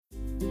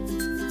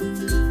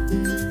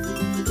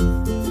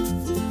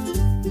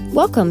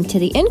Welcome to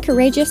the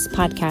Incourageous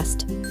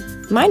podcast.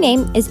 My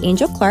name is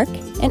Angel Clark,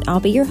 and I'll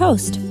be your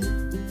host.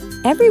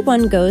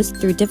 Everyone goes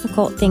through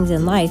difficult things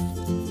in life,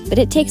 but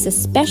it takes a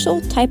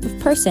special type of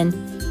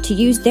person to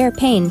use their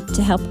pain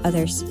to help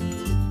others.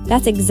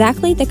 That's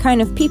exactly the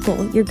kind of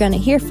people you're going to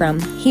hear from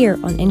here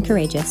on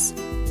Incourageous.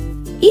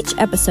 Each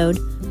episode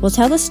will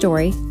tell the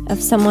story of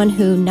someone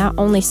who not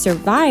only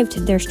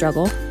survived their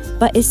struggle,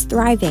 but is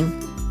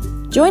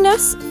thriving. Join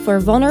us for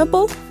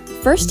vulnerable,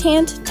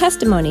 first-hand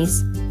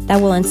testimonies that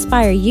will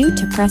inspire you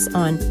to press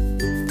on.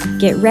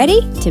 Get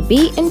ready to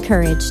be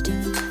encouraged.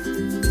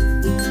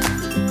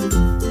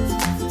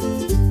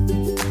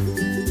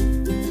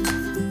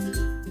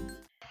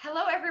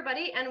 Hello,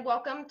 everybody, and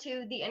welcome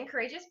to the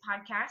Incourageous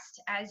podcast.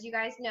 As you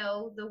guys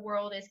know, the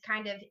world is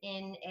kind of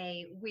in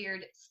a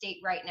weird state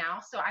right now.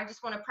 So I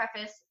just want to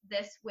preface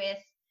this with,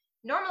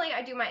 normally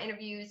I do my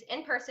interviews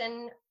in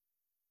person,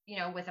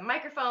 with a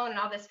microphone and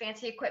all this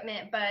fancy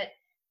equipment, but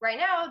right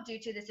now, due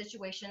to the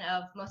situation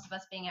of most of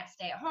us being at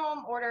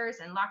stay-at-home orders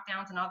and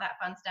lockdowns and all that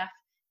fun stuff,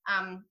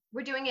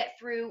 we're doing it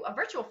through a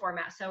virtual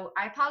format. So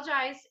I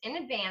apologize in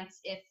advance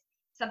if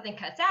something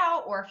cuts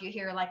out or if you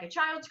hear like a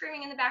child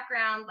screaming in the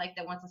background, like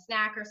that wants a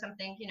snack or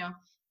something.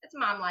 It's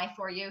mom life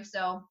for you.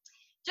 So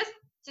just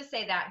to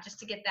say that, just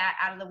to get that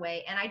out of the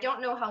way. And I don't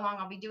know how long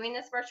I'll be doing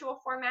this virtual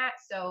format.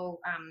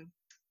 So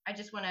I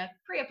just want to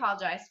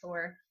pre-apologize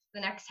for the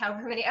next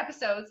however many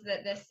episodes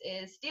that this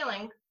is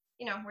dealing.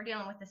 We're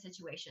dealing with the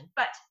situation.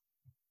 But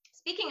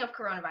speaking of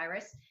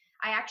coronavirus,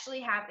 I actually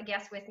have a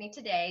guest with me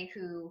today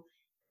who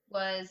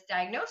was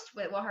diagnosed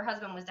with, her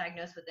husband was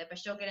diagnosed with it, but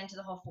she'll get into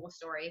the whole full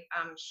story.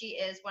 She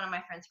is one of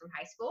my friends from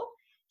high school.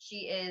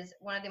 She is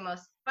one of the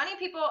most funny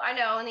people I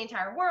know in the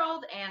entire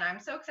world, and I'm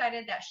so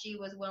excited that she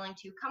was willing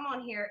to come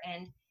on here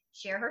and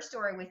share her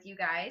story with you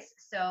guys.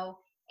 So,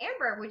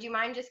 Amber, would you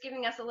mind just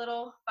giving us a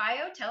little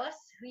bio? Tell us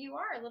who you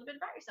are, a little bit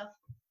about yourself.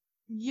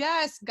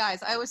 Yes,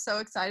 guys, I was so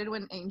excited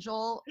when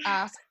Angel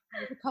asked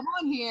me to come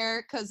on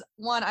here because,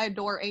 one, I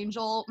adore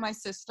Angel. My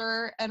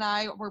sister and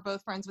I were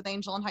both friends with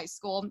Angel in high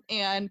school,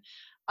 and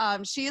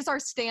she is our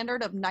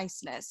standard of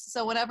niceness.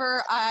 So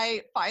whenever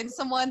I find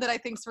someone that I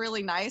think's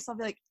really nice, I'll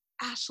be like,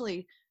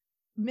 Ashley,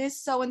 Miss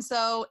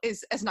So-and-so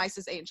is as nice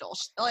as Angel.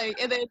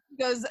 And then she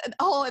goes,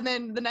 oh, and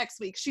then the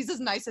next week, she's as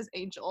nice as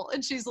Angel.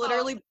 And she's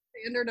literally the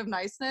standard of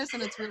niceness,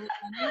 and it's really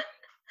funny.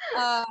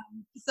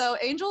 So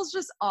Angel's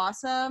just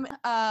awesome.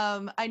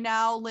 I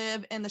now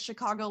live in the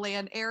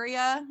Chicagoland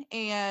area,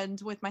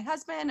 and with my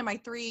husband and my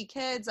 3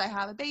 kids, I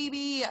have a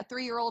baby, a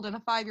 3-year-old and a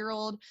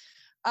 5-year-old.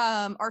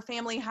 Our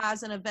family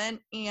has an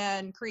event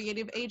and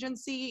creative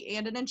agency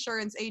and an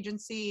insurance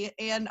agency,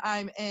 and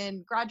I'm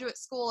in graduate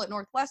school at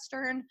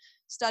Northwestern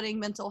studying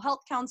mental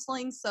health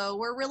counseling. So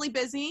we're really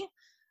busy.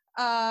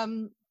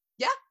 I'm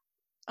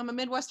a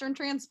Midwestern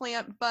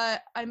transplant,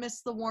 but I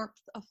miss the warmth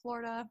of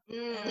Florida.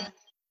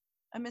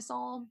 I miss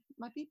all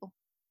my people.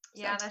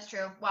 Yeah, that's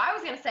true. Well, I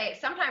was going to say,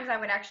 sometimes I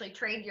would actually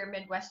trade your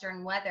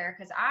Midwestern weather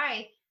because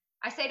I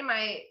say to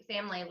my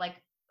family, like,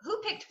 who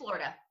picked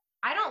Florida?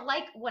 I don't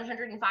like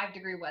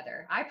 105-degree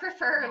weather. I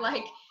prefer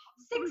like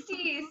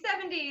 60s,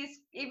 70s.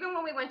 Even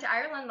when we went to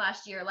Ireland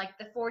last year, like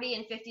the 40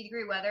 and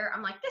 50-degree weather,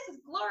 I'm like, this is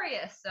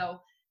glorious.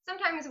 So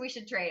sometimes we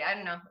should trade. I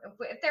don't know.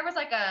 If there was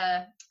like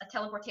a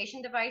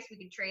teleportation device, we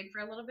could trade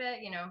for a little bit,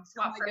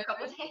 swap for a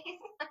couple of days.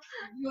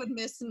 You would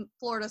miss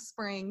Florida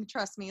spring.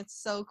 Trust me,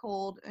 it's so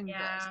cold and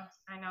gross.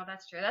 I know,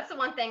 that's true. That's the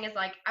one thing is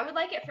like, I would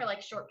like it for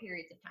like short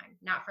periods of time,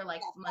 not for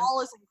like months.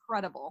 Fall is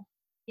incredible.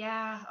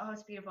 Yeah. Oh,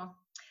 it's beautiful.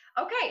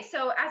 Okay.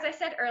 So as I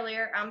said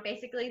earlier,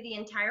 basically the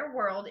entire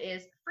world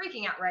is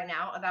freaking out right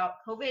now about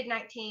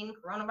COVID-19,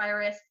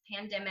 coronavirus,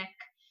 pandemic.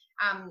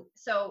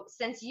 So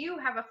since you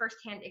have a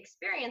firsthand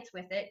experience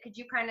with it, could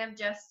you kind of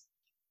just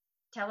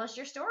tell us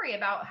your story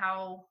about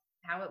how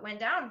it went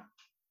down?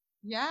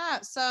 Yeah.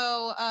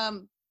 So,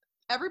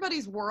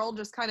 everybody's world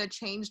just kind of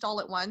changed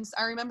all at once.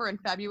 I remember in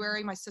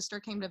February, my sister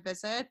came to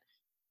visit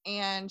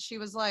and she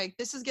was like,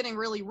 this is getting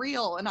really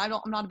real. And I'm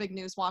not a big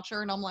news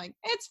watcher. And I'm like,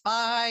 it's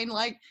fine.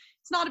 Like,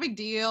 it's not a big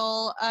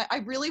deal.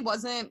 I really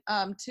wasn't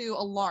too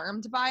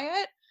alarmed by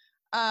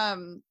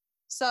it.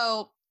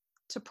 So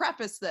to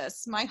preface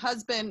this, my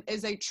husband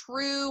is a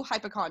true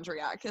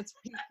hypochondriac. It's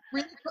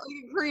really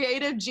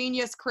creative,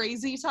 genius,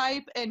 crazy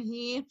type. And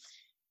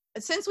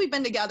since we've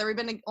been together, we've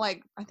been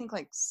like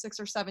 6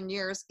 or 7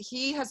 years,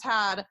 he has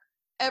had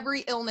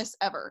every illness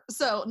ever.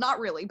 So not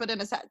really, but in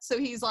his head. So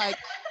he's like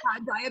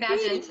had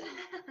diabetes.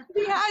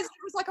 There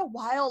was like a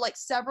while, like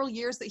several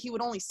years that he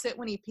would only sit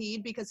when he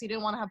peed because he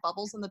didn't want to have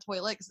bubbles in the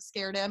toilet because it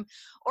scared him.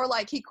 Or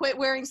like he quit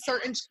wearing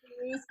certain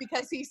shoes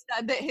because he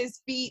said that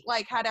his feet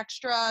like had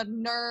extra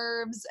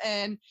nerves.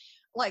 And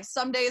like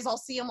some days I'll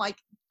see him like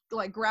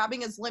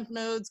grabbing his lymph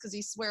nodes because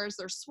he swears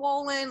they're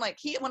swollen. Like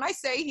when I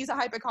say he's a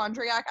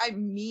hypochondriac, I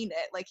mean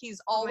it. Like he's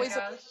always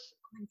something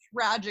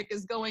tragic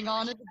is going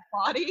on in his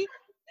body.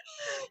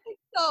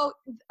 So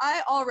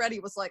I already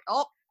was like,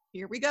 oh,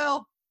 here we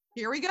go.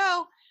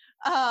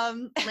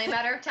 Only a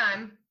matter of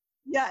time.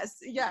 Yes.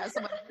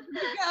 I'm like,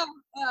 here we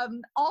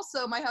go.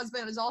 Also, my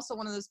husband is also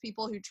one of those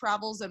people who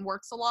travels and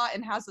works a lot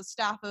and has a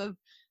staff of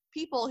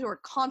people who are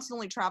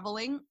constantly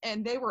traveling,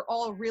 and they were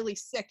all really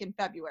sick in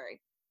February.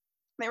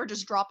 They were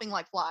just dropping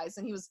like flies,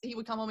 and he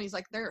would come home and he's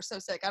like, they're so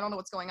sick. I don't know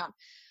what's going on.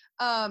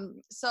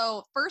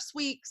 So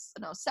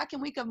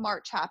second week of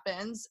March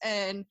happens,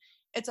 and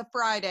it's a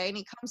Friday, and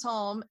he comes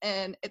home,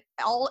 and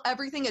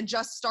everything had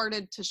just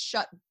started to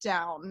shut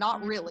down.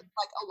 Not really,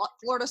 like a lot.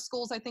 Florida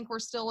schools, I think, were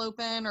still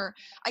open, or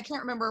I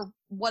can't remember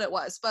what it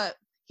was, but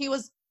he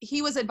was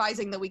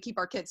advising that we keep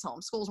our kids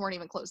home. Schools weren't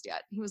even closed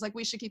yet. He was like,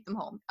 we should keep them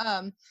home.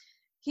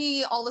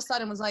 He all of a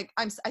sudden was like,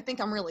 I think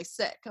I'm really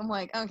sick. I'm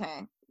like,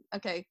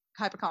 okay,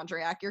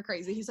 hypochondriac, you're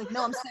crazy. He's like,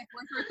 no, I'm sick.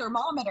 Where's your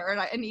thermometer?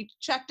 And he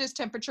checked his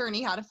temperature, and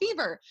he had a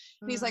fever.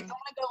 And he's like, I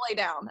want to go lay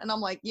down. And I'm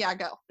like, yeah,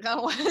 go.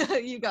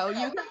 You go.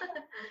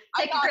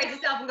 Take your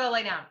crazy self and go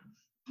lay down.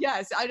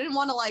 Yes, I didn't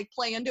want to like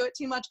play into it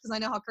too much because I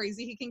know how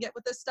crazy he can get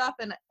with this stuff,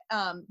 and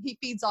he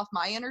feeds off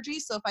my energy.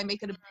 So if I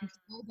make it a big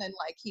deal, then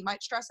like he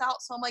might stress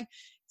out. So I'm like,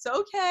 it's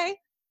okay.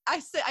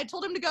 I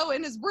told him to go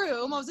in his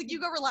room. I was like, you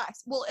go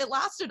relax. Well, it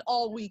lasted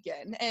all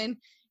weekend, and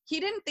he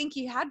didn't think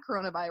he had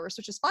coronavirus,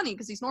 which is funny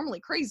because he's normally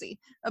crazy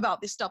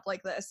about this stuff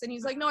like this. And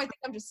he's like, no, I think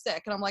I'm just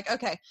sick. And I'm like,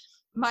 okay.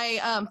 My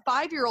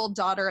 5-year-old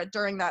daughter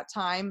during that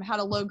time had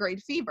a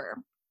low-grade fever.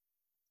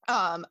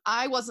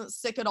 I wasn't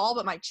sick at all,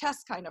 but my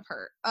chest kind of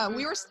hurt.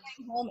 We were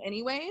staying home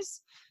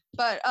anyways,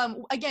 but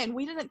again,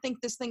 we didn't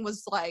think this thing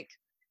was like,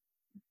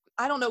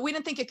 I don't know, we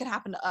didn't think it could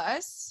happen to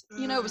us.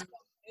 You know, it was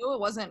new, it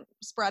wasn't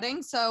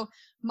spreading. So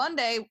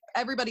Monday,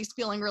 everybody's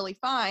feeling really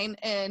fine.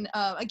 And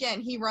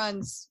again, he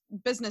runs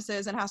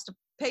businesses and has to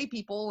pay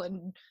people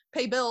and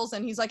pay bills.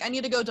 And he's like, I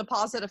need to go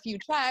deposit a few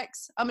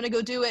checks. I'm going to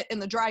go do it in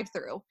the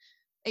drive-through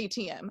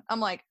ATM. I'm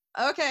like,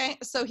 okay.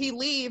 So he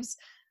leaves.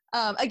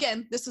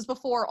 Again, this is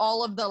before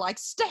all of the like,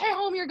 stay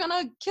home, you're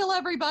gonna kill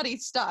everybody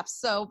stuff.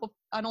 So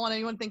I don't want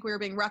anyone to think we were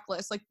being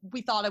reckless. Like,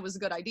 we thought it was a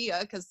good idea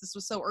because this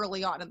was so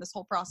early on in this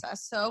whole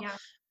process. So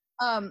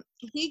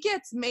he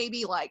gets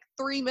maybe like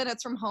 3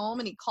 minutes from home,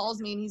 and he calls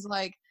me, and he's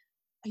like,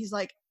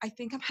 I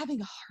think I'm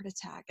having a heart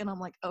attack. And I'm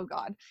like, oh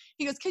God.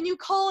 He goes, can you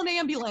call an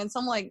ambulance?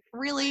 I'm like,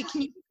 really?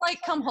 Can you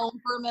like come home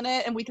for a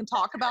minute and we can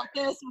talk about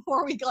this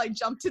before we like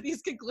jump to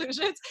these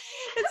conclusions?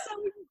 And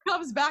so he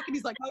comes back, and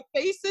he's like, my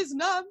face is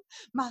numb,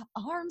 my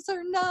arms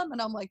are numb.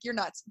 And I'm like, you're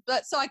nuts.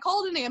 But so I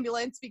called an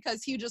ambulance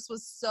because he just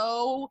was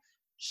so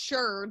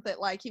sure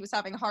that like he was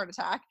having a heart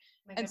attack.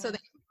 And so the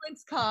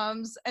ambulance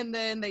comes, and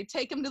then they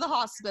take him to the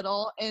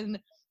hospital, and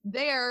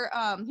there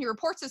he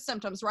reports his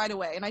symptoms right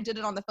away, and I did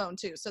it on the phone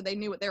too, so they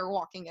knew what they were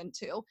walking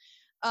into.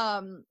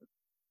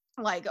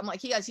 Like, I'm like,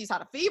 he's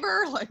had a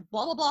fever, like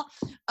blah blah blah.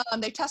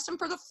 They test him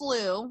for the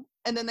flu,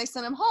 and then they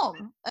sent him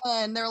home,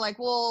 and they're like,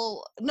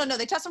 well, no,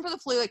 they test him for the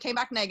flu, it came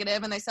back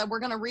negative, and they said, we're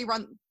going to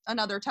rerun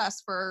another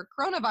test for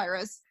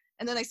coronavirus,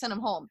 and then they sent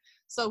him home.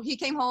 So he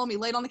came home, he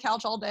laid on the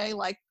couch all day,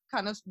 like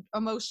kind of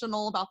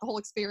emotional about the whole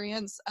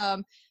experience.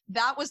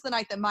 That was the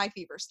night that my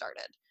fever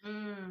started.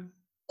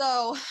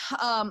 So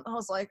I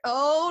was like,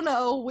 oh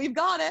no, we've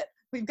got it.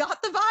 We've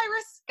got the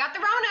virus. Got the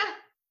Rona.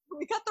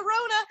 We got the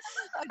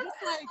Rona.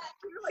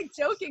 We were like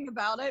joking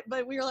about it,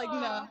 but we were like,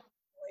 no,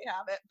 we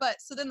have it.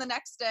 But so then the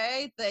next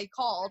day they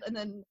called, and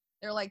then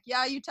they're like,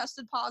 yeah, you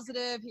tested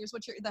positive. Here's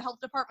what the health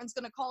department's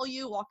going to call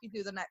you, walk you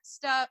through the next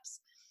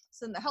steps.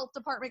 So then the health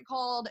department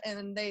called,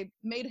 and they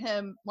made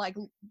him like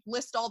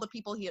list all the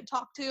people he had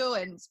talked to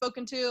and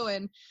spoken to,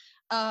 and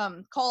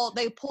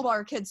they pulled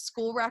our kids'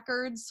 school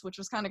records, which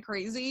was kind of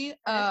crazy.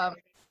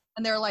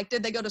 And they're like,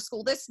 did they go to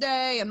school this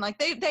day? And like,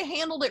 they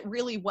handled it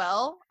really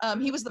well.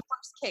 He was the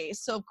first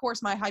case. So of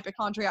course my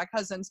hypochondriac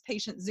husband's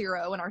patient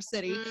 0 in our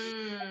city.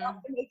 To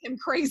make him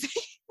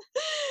crazy.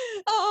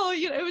 Oh,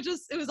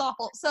 it was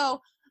awful. So,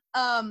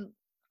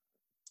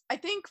 I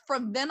think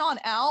from then on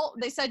out,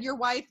 they said your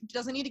wife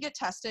doesn't need to get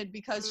tested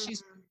because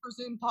she's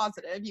presumed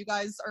positive. You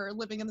guys are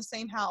living in the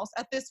same house.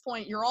 At this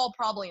point, you're all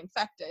probably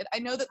infected. I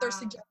know that they're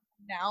suggesting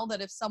now that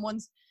if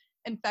someone's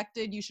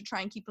infected, you should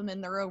try and keep them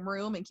in their own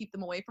room and keep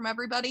them away from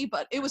everybody,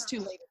 but it was too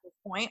late at this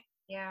point.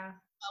 Yeah.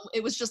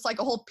 It was just like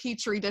a whole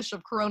petri dish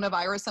of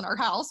coronavirus in our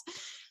house.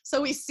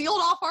 So we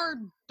sealed off our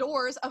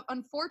doors.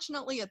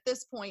 Unfortunately, at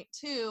this point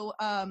too,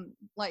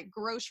 like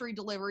grocery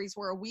deliveries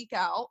were a week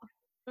out.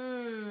 They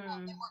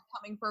weren't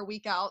coming for a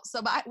week out.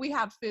 So but we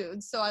have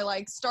food. So I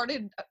like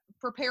started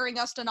preparing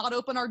us to not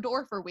open our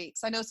door for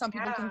weeks. I know some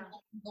people can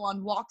go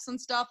on walks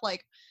and stuff.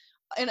 Like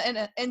in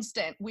an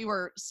instant, we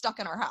were stuck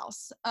in our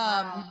house.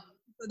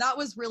 So that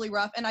was really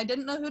rough. And I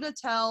didn't know who to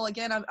tell.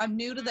 Again, I'm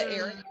new to the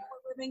area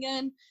we're living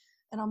in.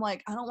 And I'm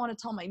like, I don't want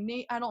to tell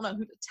I don't know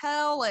who to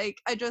tell. Like,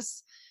 I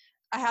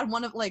had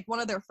one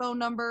of their phone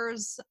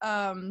numbers.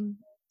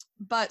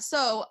 But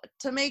so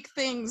to make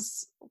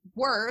things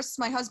worse,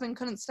 my husband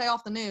couldn't stay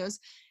off the news.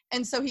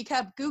 And so he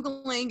kept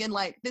Googling, and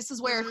like, this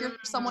is where if you're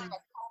someone with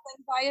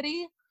health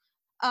anxiety,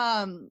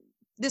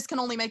 this can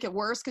only make it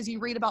worse because you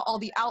read about all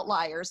the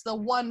outliers, the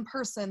one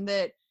person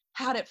that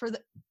had it for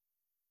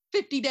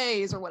 50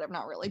 days or whatever,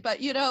 not really, but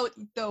the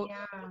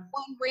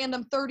one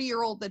random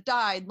 30-year-old that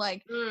died,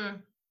 like,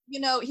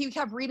 he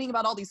kept reading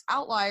about all these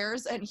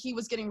outliers and he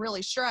was getting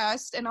really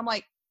stressed. And I'm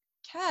like,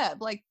 Kev,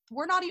 like,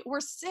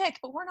 we're sick,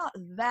 but we're not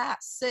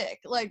that sick.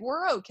 Like,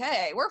 we're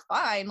okay. We're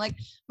fine. Like,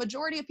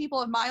 majority of people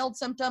have mild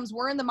symptoms.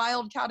 We're in the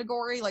mild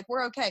category. Like,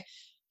 we're okay.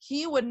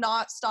 He would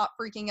not stop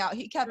freaking out.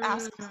 He kept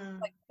asking,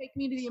 like, take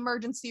me to the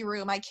emergency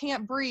room. I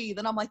can't breathe.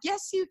 And I'm like,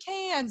 yes, you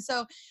can.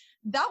 So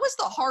that was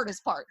the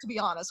hardest part, to be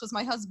honest, was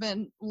my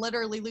husband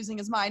literally losing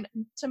his mind.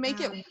 To make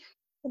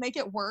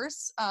it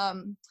worse,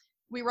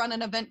 we run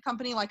an event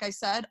company, like I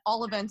said.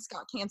 All events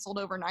got canceled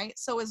overnight.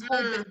 So his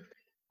whole business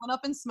went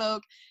up in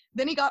smoke.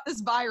 Then he got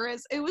this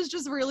virus. It was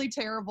just really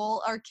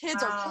terrible. Our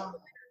kids are full of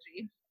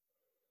energy.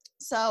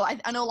 So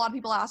I know a lot of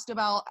people asked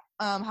about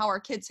how our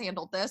kids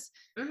handled this.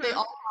 They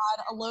all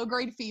had a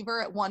low-grade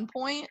fever at one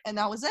point, and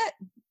that was it.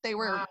 They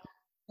were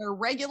their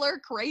regular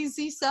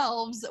crazy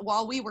selves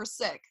while we were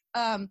sick.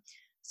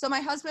 So my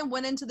husband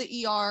went into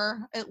the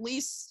ER at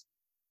least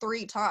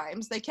 3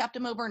 times. They kept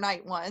him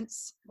overnight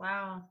once.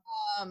 Wow.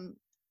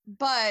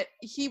 But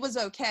he was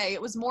okay.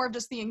 It was more of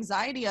just the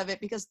anxiety of it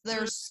because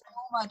there's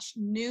so much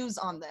news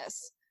on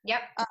this.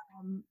 Yep.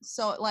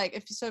 So like,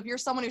 if you're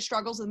someone who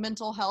struggles with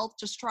mental health,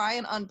 just try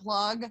and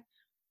unplug.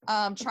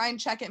 Try and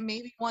check it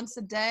maybe once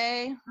a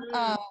day.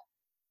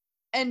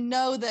 And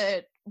know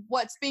that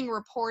what's being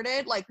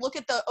reported, like, look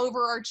at the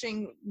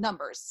overarching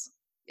numbers.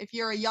 If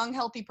you're a young,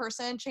 healthy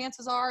person,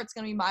 chances are it's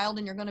going to be mild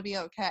and you're going to be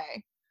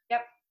okay.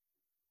 Yep.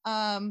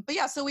 But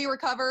yeah, so we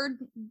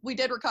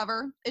did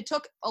recover. It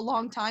took a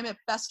long time. It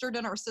festered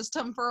in our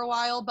system for a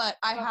while, but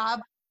I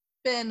have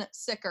been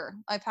sicker.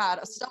 I've had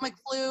a stomach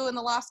flu in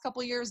the last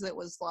couple of years that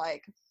was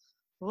like,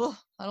 ugh,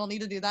 I don't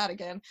need to do that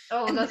again.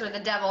 Oh, and those are the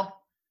devil.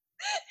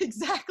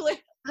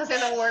 Exactly. Those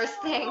are the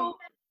worst thing.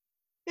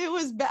 It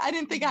was bad. I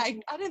didn't think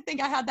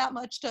I had that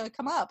much to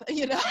come up,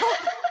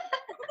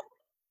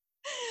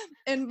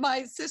 And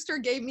my sister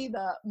gave me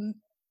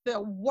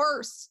the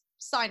worst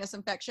sinus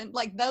infection.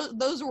 Like,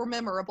 those were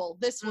memorable.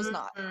 This was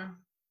not.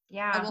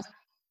 Yeah.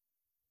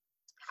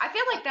 I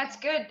feel like that's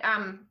good.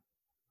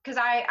 Because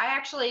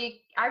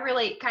I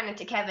relate kind of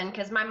to Kevin,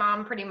 because my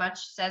mom pretty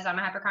much says I'm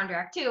a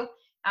hypochondriac too.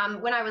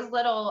 When I was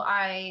little,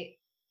 I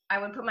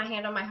would put my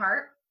hand on my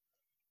heart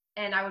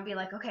and I would be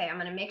like, okay, I'm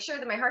going to make sure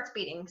that my heart's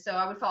beating. So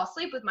I would fall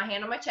asleep with my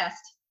hand on my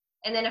chest.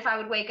 And then if I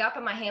would wake up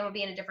and my hand would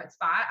be in a different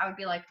spot, I would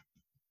be like,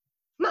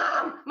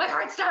 Mom, my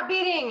heart stopped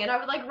beating. And I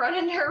would like run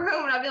into her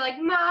room and I'd be like,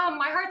 Mom,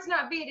 my heart's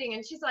not beating.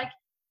 And she's like,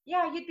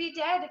 yeah, you'd be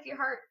dead if your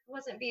heart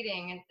wasn't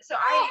beating. And so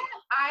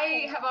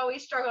I have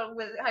always struggled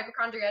with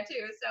hypochondria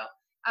too. So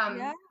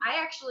I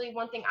actually,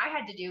 one thing I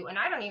had to do, and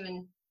I don't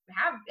even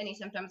have any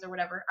symptoms or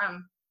whatever,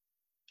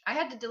 I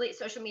had to delete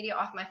social media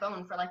off my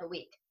phone for like a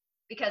week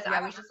because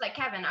I was just like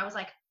Kevin. I was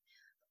like,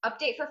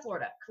 update for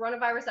Florida,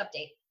 coronavirus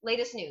update,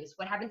 latest news,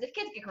 what happens if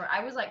kids get corona?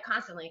 I was like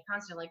constantly,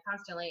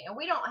 and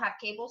we don't have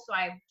cable, so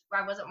I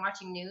wasn't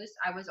watching news.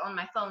 I was on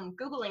my phone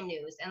Googling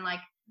news and like,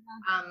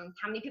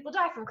 how many people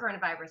die from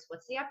coronavirus?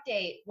 What's the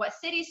update? What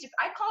cities?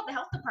 I called the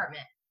health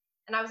department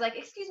and I was like,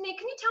 excuse me,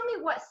 can you tell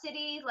me what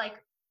city, like,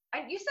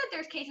 you said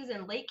there's cases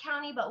in Lake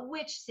County, but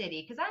which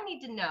city? Because I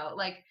need to know.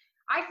 Like,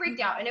 I freaked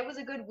out, and it was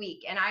a good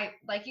week. And I,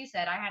 like you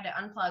said, I had to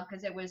unplug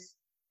because it was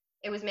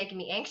making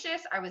me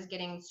anxious. I was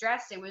getting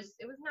stressed. It was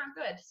not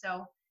good.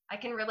 So I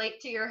can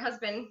relate to your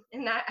husband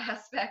in that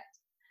aspect.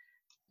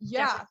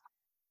 Yeah. Definitely.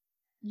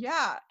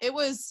 Yeah. It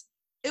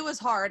was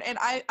hard. And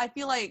I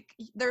feel like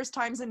there's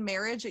times in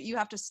marriage that you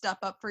have to step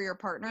up for your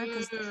partner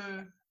because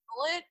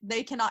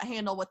they cannot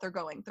handle what they're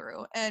going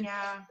through. And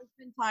there's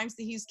been times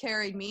that he's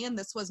carried me, and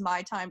this was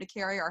my time to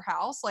carry our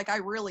house. Like, I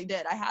really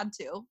did. I had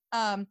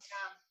to.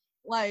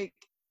 Like,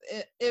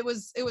 it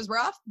was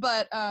rough,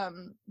 but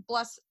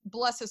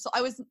bless his soul.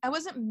 I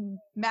wasn't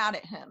mad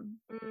at him.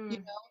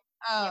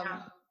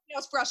 I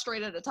was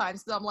frustrated at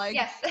times. So I'm like,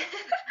 yes.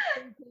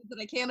 that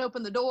I can't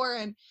open the door,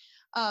 and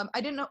I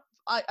didn't know.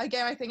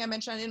 Again, I think I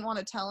mentioned I didn't want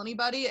to tell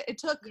anybody. It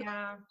took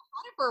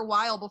for a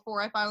while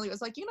before I finally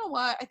was like, you know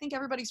what? I think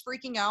everybody's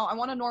freaking out. I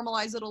want to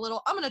normalize it a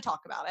little. I'm going to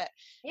talk about it.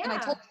 Yeah. And I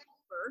told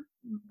her,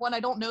 one I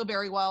don't know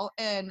very well,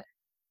 and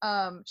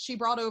she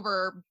brought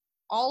over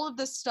all of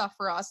this stuff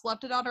for us,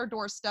 left it on our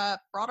doorstep,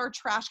 brought our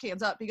trash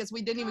cans up because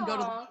we didn't even go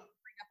to the bring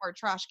up our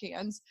trash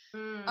cans.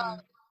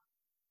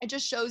 It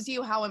just shows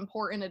you how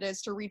important it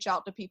is to reach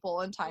out to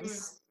people in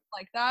times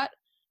like that.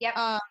 Yep.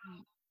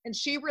 And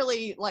she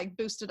really like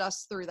boosted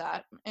us through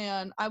that,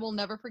 and I will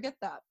never forget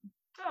that.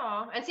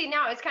 Oh, and see,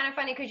 now it's kind of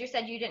funny because you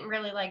said you didn't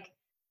really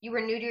you were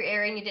new to your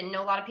area and you didn't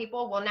know a lot of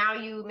people. Well, now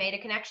you made a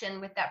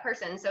connection with that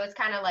person. So it's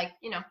kind of like,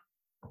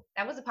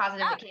 that was a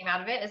positive that came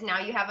out of it, is now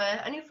you have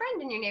a new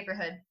friend in your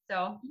neighborhood.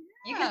 So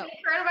you can take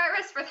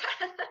coronavirus for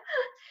that.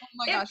 Oh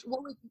my gosh.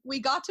 Well,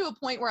 we got to a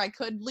point where I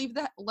could leave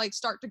that, like,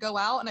 start to go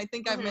out. And I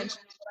think I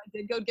mentioned that I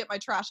did go get my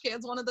trash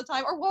cans one at the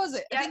time, or was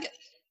it? Yeah. I think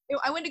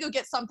I went to go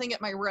get something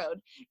at my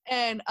road,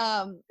 and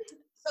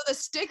So the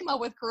stigma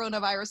with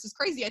coronavirus is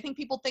crazy. I think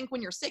people think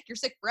when you're sick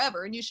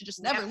forever and you should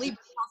just never leave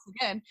the house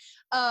again.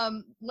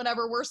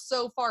 Whenever we're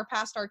so far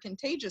past our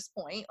contagious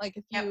point, like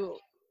if you,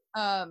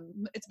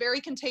 it's very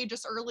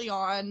contagious early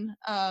on.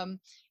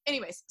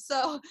 Anyways,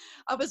 so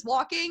I was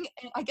walking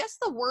and I guess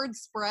the word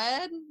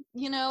spread,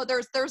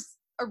 there's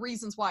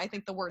reasons why I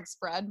think the word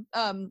spread.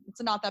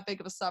 It's not that big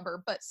of a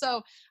suburb, but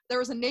so there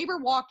was a neighbor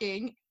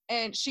walking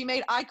and she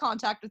made eye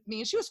contact with me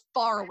and she was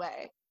far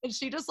away. And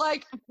she just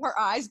like, her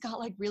eyes got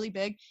like really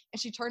big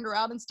and she turned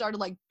around and started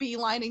like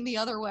beelining the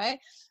other way.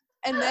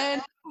 And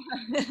then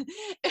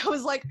it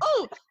was like,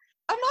 oh,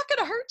 I'm not going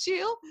to hurt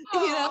you.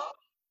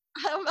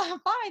 I'm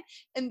fine.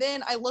 And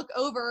then I look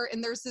over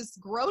and there's this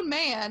grown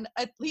man,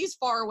 he's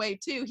far away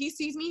too. He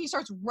sees me, he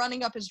starts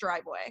running up his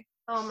driveway.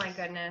 Oh my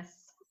goodness.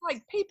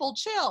 Like, people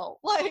chill.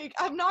 Like,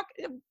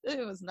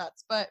 it was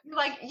nuts, but.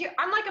 Like,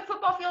 I'm like a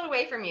football field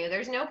away from you.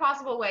 There's no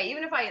possible way.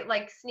 Even if I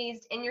like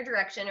sneezed in your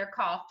direction or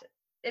coughed,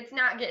 it's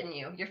not getting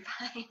you. You're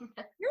fine.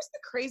 Here's the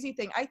crazy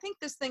thing. I think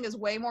this thing is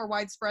way more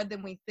widespread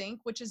than we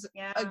think, which is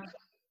a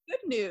good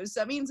news.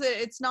 That means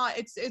that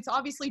it's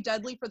obviously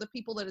deadly for the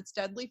people that it's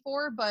deadly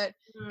for, but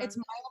it's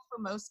mild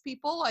for most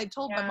people. I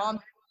told my mom,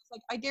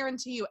 like, I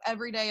guarantee you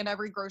every day in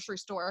every grocery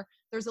store,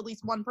 there's at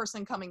least one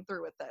person coming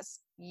through with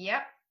this.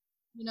 Yep.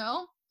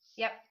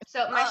 Yep.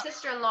 So my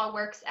sister-in-law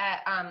works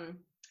at,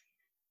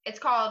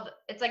 it's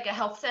like a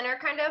health center,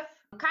 kind of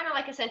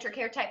like a Centric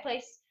Care type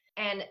place.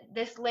 And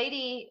this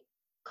lady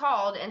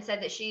called and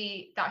said that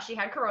she thought she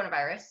had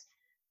coronavirus.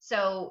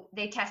 So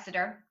they tested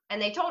her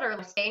and they told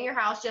her, stay in your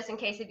house just in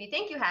case. If you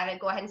think you have it,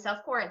 go ahead and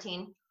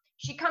self-quarantine.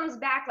 She comes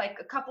back like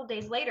a couple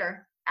days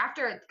later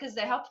because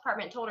the health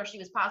department told her she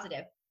was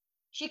positive.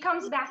 She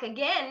comes back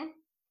again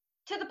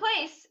to the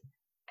place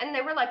and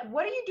they were like,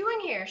 what are you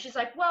doing here? She's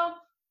like, well,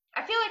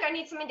 I feel like I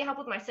need something to help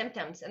with my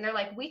symptoms. And they're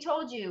like, we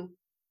told you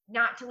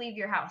not to leave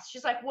your house.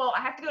 She's like, well,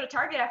 I have to go to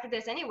Target after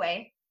this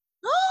anyway.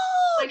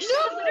 Like,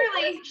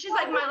 she's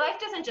like, my life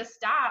doesn't just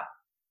stop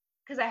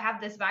because I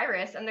have this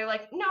virus. And they're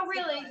like, no,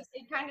 really,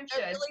 it kind of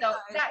should. Really so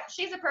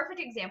she's a perfect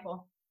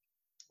example.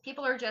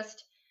 People are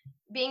just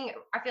being,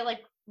 I feel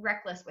like,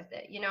 reckless with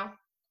it, Okay,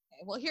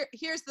 well,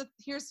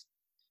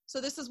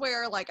 so this is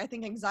where, like, I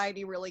think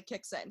anxiety really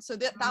kicks in. So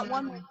that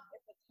one is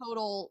a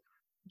total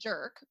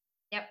jerk.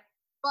 Yep.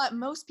 But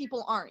most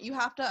people aren't. You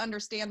have to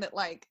understand that,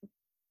 like,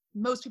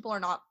 most people are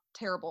not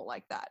terrible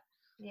like that.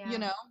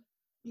 Yeah.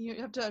 You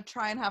have to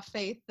try and have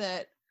faith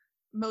that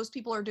most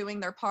people are doing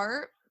their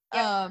part.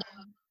 Yep.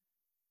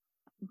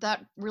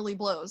 That really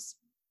blows.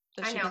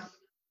 I know.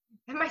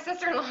 And my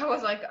sister-in-law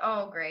was like,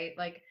 oh, great.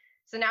 Like,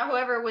 so now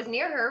whoever was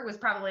near her was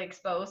probably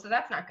exposed. So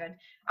that's not good.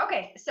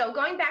 Okay. So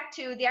going back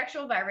to the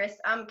actual virus,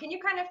 can you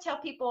kind of tell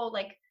people,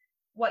 like,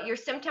 what your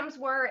symptoms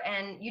were?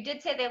 And you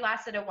did say they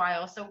lasted a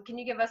while. So can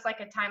you give us like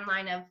a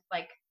timeline of,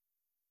 like,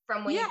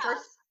 from when you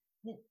first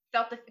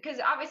felt because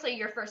obviously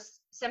your first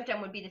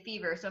symptom would be the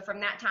fever. So from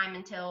that time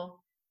until,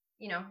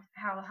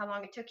 how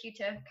long it took you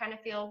to kind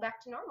of feel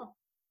back to normal.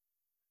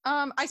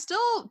 I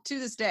still, to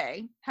this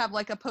day, have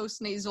like a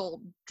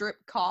post-nasal drip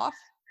cough,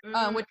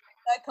 which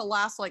that could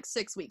last like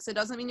 6 weeks. It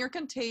doesn't mean you're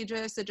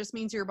contagious. It just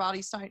means your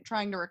body's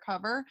trying to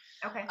recover.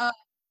 Okay.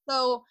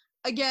 So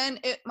again,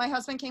 my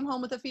husband came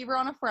home with a fever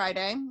on a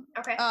Friday.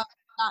 Okay. That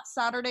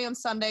Saturday and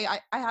Sunday,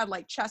 I had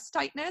like chest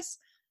tightness.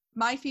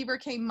 My fever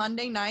came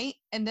Monday night,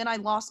 and then I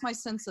lost my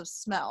sense of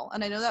smell.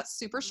 And I know that's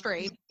super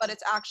strange, but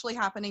it's actually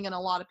happening in a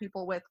lot of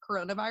people with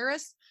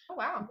coronavirus. Oh,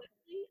 wow.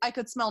 I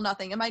could smell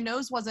nothing, and my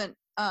nose wasn't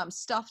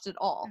stuffed at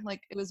all. Like,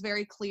 it was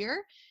very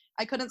clear.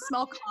 I couldn't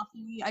smell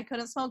coffee. I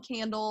couldn't smell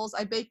candles.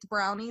 I baked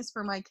brownies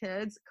for my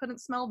kids. Couldn't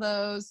smell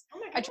those. Oh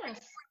my I tried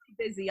to be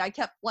busy. I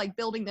kept like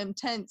building them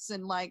tents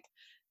and like,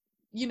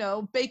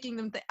 baking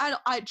them.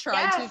 I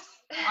tried to,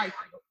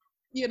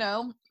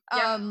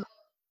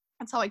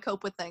 that's how I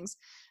cope with things.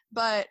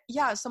 But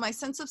yeah, so my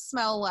sense of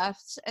smell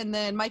left, and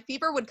then my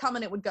fever would come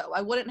and it would go.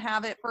 I wouldn't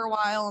have it for a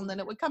while, and then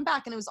it would come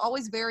back, and it was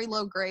always very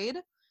low grade.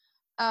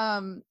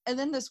 And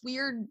then this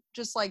weird,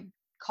 just like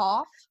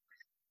cough,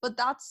 but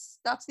that's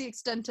the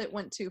extent it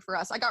went to for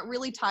us. I got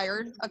really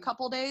tired a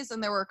couple days,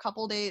 and there were a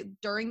couple days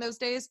during those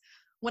days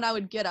when I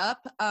would get up,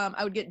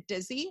 I would get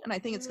dizzy, and I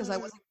think it's because I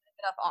wasn't getting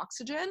enough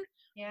oxygen.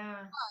 Yeah.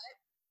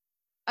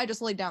 But I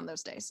just laid down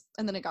those days,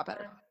 and then it got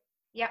better.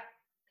 Yeah.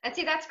 And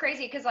see, that's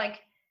crazy because,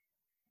 like,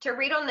 to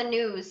read on the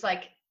news,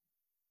 like,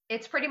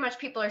 it's pretty much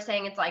people are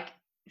saying it's like,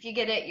 if you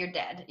get it, you're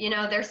dead.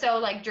 They're so,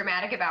 like,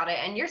 dramatic about it.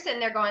 And you're sitting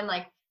there going,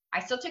 like, I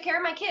still took care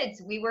of my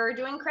kids. We were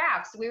doing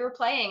crafts. We were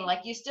playing. Like,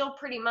 you still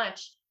pretty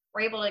much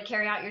were able to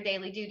carry out your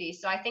daily duties.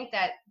 So I think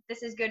that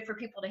this is good for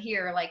people to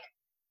hear. Like,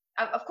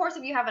 of course,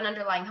 if you have an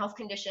underlying health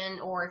condition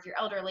or if you're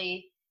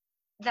elderly,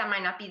 that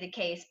might not be the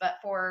case. But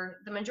for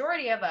the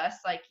majority of us,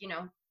 like,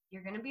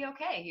 you're going to be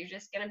okay. You're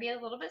just going to be a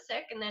little bit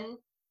sick. And then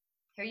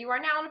here you are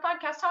now on the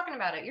podcast talking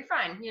about it. You're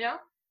fine,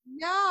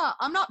 Yeah,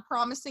 I'm not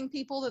promising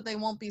people that they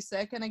won't be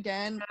sick. And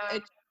again,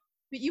 but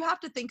you have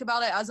to think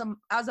about it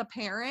as a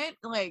parent.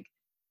 Like,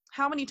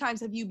 how many times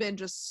have you been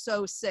just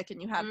so sick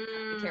and you had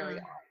to carry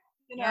on?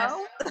 Yes.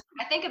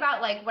 I think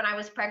about, like, when I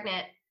was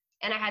pregnant,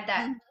 and I had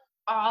that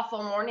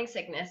awful morning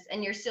sickness,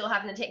 and you're still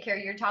having to take care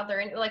of your toddler,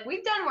 and like,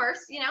 we've done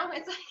worse, you know.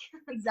 It's like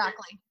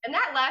Exactly. and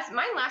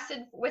mine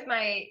lasted with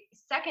my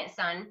second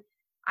son.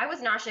 I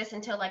was nauseous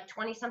until like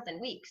 20 something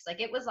weeks.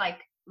 Like, it was like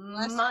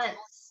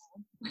months.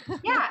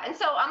 Yeah. And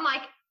so I'm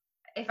like,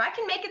 if I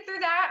can make it through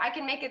that, I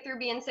can make it through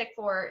being sick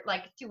for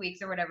like 2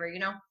 weeks or whatever, you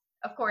know.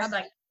 Of course,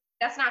 Absolutely. like,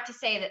 that's not to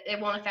say that it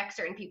won't affect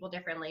certain people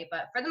differently,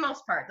 but for the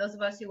most part, those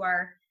of us who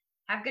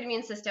have good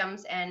immune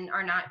systems and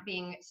are not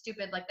being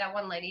stupid like that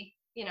one lady,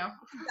 you know.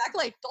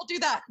 Exactly. Don't do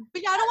that.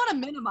 But yeah, I don't want to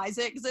minimize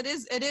it, because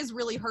it is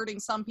really hurting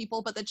some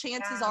people, but the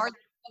chances are that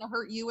it's going to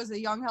hurt you as a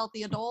young,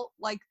 healthy adult,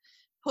 like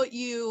put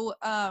you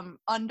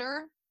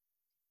under,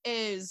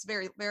 is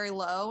very, very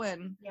low.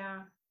 And Yeah.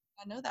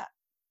 I know that.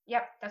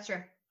 Yep, that's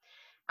true.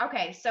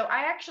 Okay, so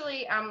I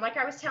actually, like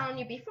I was telling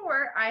you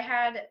before, I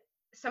had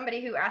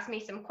somebody who asked me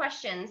some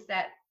questions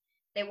that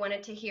they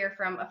wanted to hear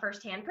from a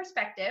firsthand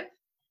perspective.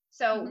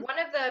 So one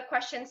of the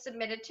questions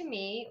submitted to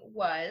me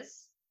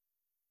was,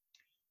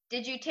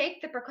 did you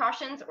take the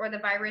precautions or the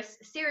virus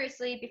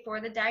seriously before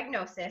the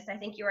diagnosis? I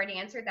think you already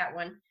answered that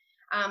one.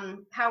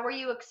 How were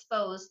you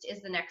exposed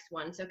is the next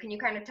one. So can you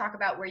kind of talk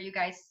about where you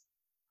guys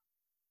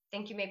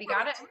think you maybe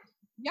got it?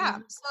 Yeah.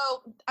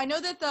 So I know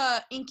that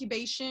the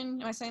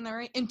incubation, am I saying that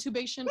right?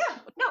 Intubation? Yeah,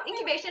 no,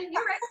 incubation,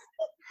 you're right.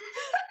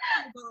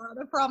 Oh God,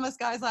 I promise,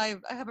 guys, I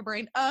have a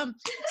brain.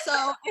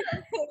 So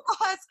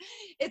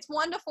it's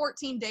 1 to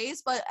 14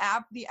 days, but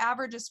the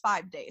average is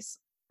 5 days.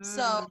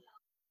 So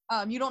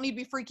you don't need to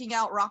be freaking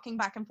out, rocking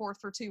back and forth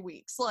for 2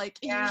 weeks. Like,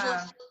 usually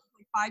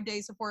 5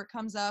 days before it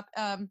comes up.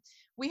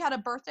 We had a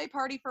birthday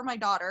party for my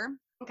daughter,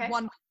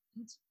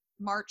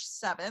 March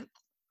 7th.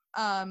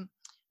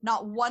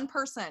 Not one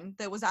person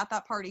that was at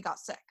that party got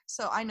sick.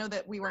 So I know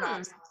that we were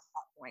not sick at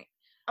that point.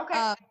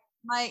 Okay.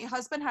 My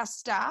husband has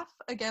staff,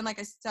 again, like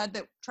I said,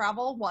 that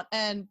travel,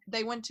 and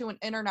they went to an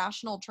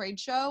international trade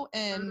show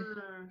in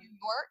New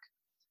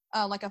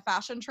York, like a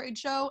fashion trade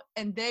show,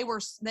 and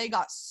they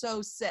got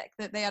so sick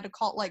that they had to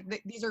call, like,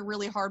 these are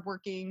really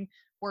hardworking,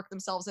 work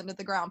themselves into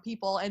the ground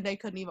people, and they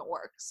couldn't even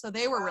work. So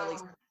they were really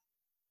sick.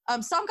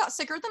 Some got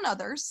sicker than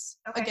others,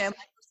 again, like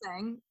we're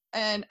saying,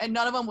 and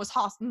none of them was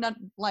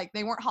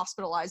they weren't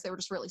hospitalized, they were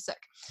just really sick.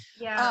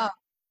 Yeah.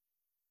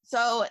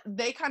 So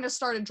they kind of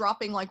started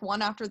dropping like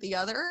one after the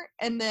other,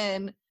 and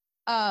then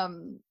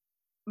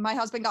my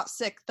husband got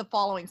sick the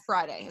following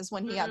Friday is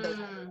when he had those.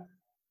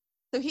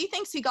 So he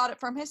thinks he got it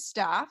from his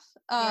staff,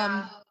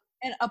 and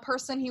a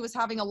person he was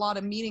having a lot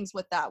of meetings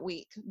with that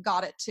week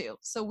got it too.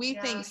 So we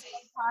think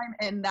sometime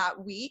in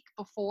that week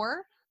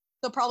before,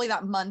 so probably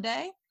that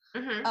Monday,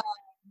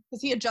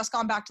 because he had just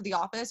gone back to the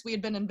office. We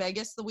had been in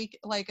Vegas the week,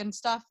 like, and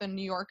stuff, in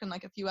New York and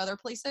like a few other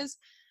places.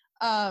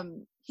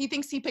 He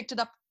thinks he picked it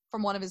up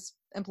from one of his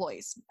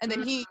employees, and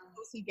then he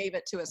gave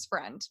it to his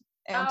friend.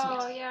 And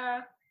to me.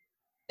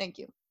 Thank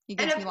you. He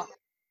gives me love.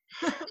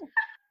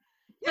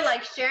 You're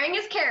like, sharing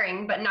is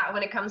caring, but not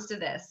when it comes to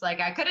this. Like,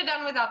 I could have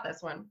done without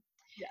this one.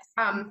 Yes.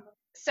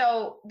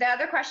 So the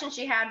other question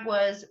she had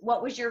was,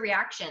 what was your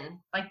reaction?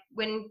 Like,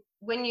 when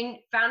you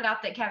found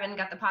out that Kevin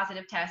got the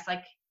positive test,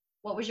 like,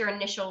 what was your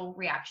initial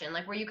reaction?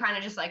 Like, were you kind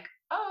of just like,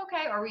 oh,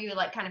 okay, or were you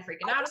like kind of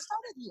freaking out? I just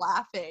started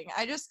laughing.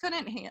 I just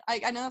couldn't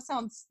I know that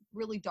sounds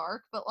really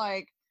dark, but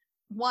like,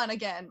 one,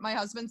 again, my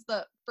husband's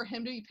for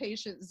him to be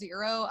patient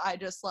zero, I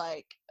just,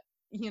 like,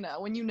 you know,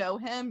 when you know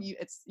him,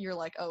 you're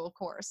like, oh, of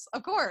course,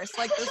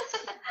 like this.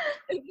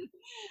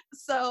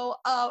 So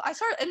I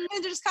started,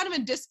 and just kind of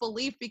in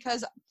disbelief,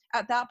 because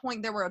at that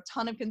point there were a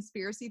ton of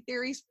conspiracy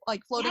theories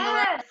like floating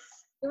around.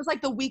 It was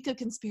like the week of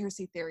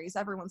conspiracy theories.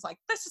 Everyone's like,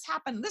 this has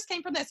happened, this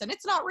came from this, and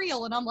it's not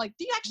real. And I'm like,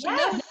 do you actually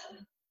know?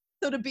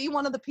 So to be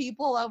one of the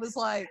people, I was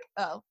like,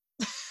 oh.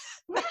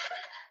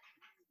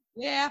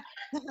 Yeah.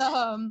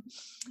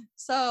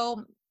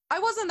 So I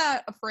wasn't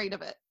that afraid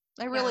of it.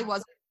 I really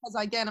wasn't, because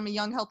again, I'm a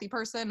young, healthy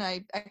person.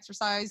 I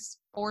exercise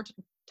 4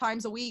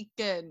 times a week,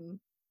 and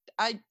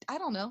I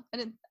don't know.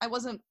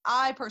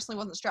 I personally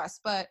wasn't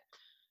stressed, but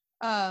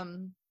I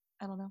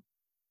don't know.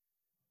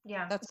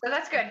 Yeah. So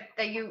that's good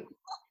that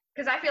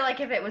because I feel like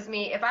if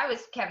I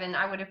was Kevin,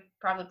 I would have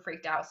probably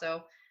freaked out.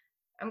 So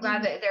I'm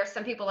glad that there's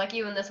some people like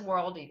you in this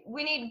world.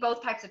 We need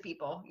both types of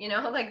people, you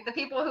know, like the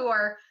people who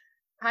are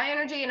high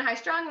energy and high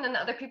strung, and then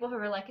the other people who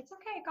are like, it's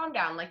okay, calm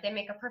down. Like, they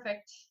make a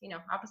perfect, you know,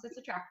 opposites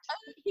attract.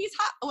 He's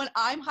high, when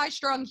I'm high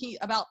strung,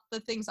 about the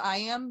things I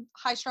am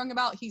high strung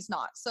about, he's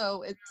not.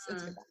 So it's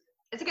good.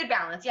 It's a good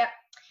balance. Yep.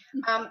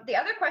 The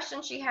other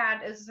question she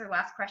had, is her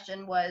last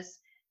question, was,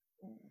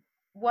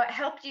 what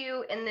helped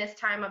you in this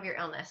time of your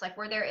illness? Like,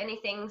 were there any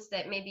things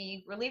that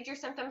maybe relieved your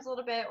symptoms a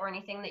little bit, or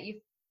anything that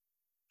you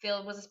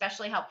feel was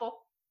especially helpful?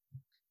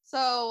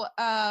 So,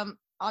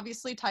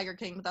 obviously Tiger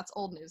King, but that's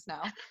old news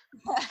now.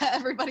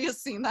 Everybody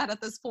has seen that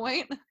at this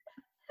point.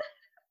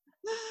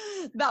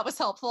 That was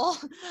helpful.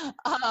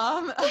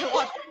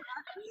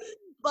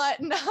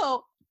 But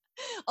no,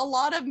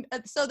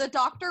 so the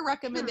doctor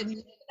recommended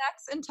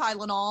Mucinex and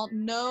Tylenol,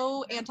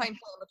 no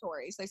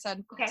anti-inflammatories. They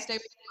said, stay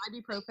with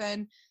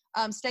ibuprofen,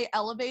 stay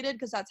elevated,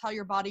 because that's how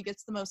your body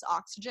gets the most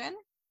oxygen.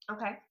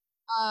 Okay.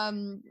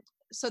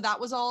 So that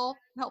was all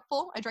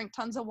helpful. I drank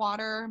tons of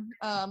water,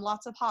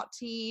 lots of hot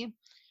tea,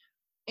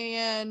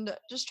 and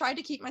just tried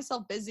to keep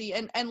myself busy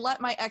and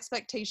let my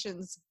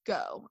expectations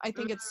go. I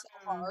think it's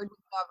so hard when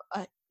you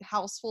have a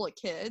house full of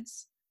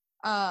kids,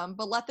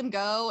 but let them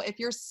go. If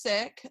you're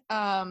sick,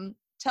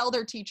 tell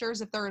their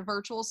teachers if they're in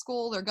virtual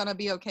school, they're going to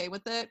be okay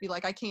with it. Be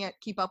like, I can't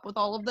keep up with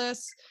all of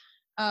this.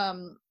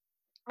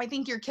 I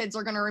think your kids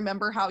are going to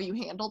remember how you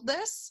handled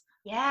this.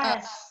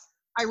 Yes.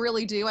 I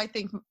really do. I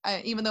think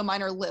even though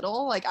mine are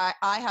little, like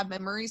I have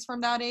memories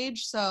from that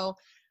age. So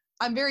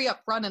I'm very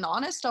upfront and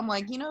honest. I'm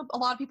like, a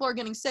lot of people are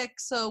getting sick,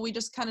 so we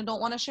just kind of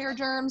don't want to share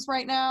germs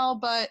right now,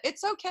 but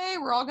it's okay.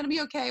 We're all going to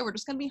be okay. We're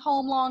just going to be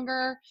home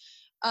longer.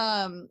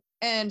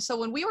 And so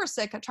when we were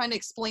sick, I'm trying to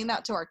explain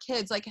that to our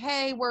kids, like,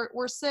 hey,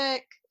 we're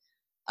sick.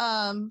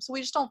 So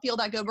we just don't feel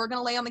that good. We're going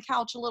to lay on the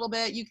couch a little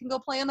bit. You can go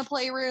play in the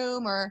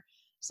playroom, or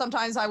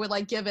sometimes I would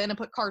like give in and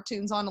put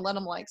cartoons on and let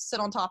them like sit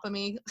on top of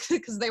me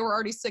because they were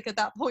already sick at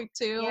that point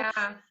too.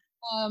 Yeah.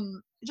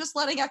 Just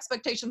letting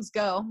expectations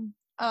go.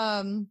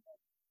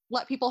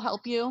 Let people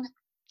help you.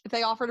 If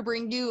they offer to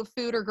bring you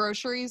food or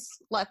groceries,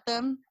 let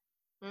them.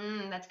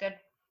 That's good.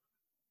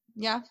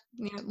 Yeah.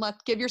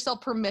 Give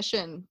yourself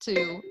permission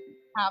to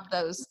have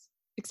those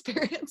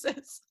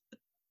experiences.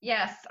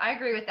 Yes, I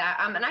agree with that.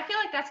 And I feel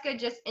like that's good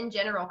just in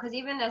general, because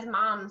even as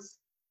moms,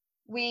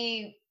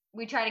 we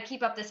try to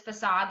keep up this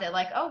facade that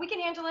like, oh, we can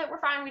handle it, we're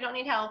fine, we don't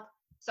need help.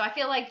 So I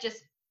feel like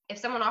just if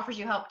someone offers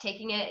you help,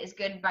 taking it is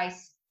good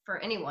advice for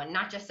anyone,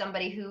 not just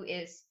somebody who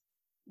is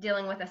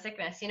dealing with a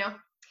sickness, And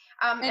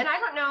I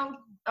don't know.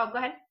 Oh, go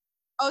ahead.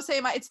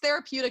 It's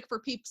therapeutic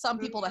for some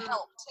people to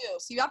help too.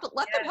 So you have to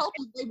let them help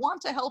you. They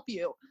want to help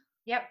you.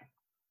 Yep.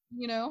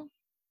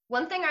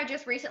 One thing I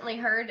just recently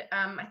heard,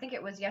 I think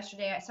it was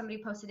yesterday,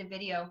 somebody posted a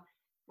video,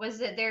 was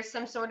that there's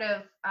some sort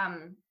of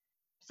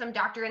some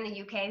doctor in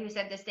the UK who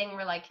said this thing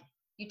where like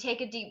you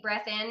take a deep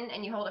breath in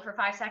and you hold it for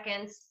 5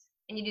 seconds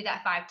and you do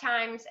that 5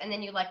 times, and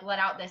then you like let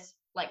out this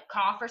like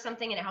cough or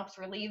something, and it helps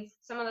relieve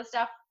some of the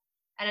stuff.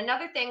 And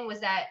another thing was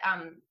that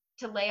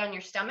to lay on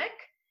your stomach,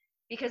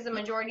 because the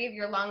majority of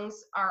your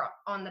lungs are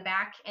on the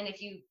back, and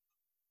if you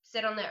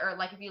sit on or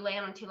like if you lay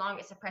on them too long,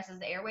 it suppresses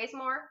the airways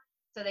more.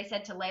 So they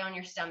said to lay on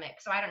your stomach.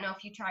 So I don't know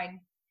if you tried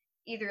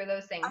either of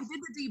those things. I did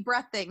the deep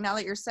breath thing now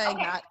that you're saying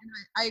that. And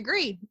I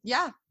agree.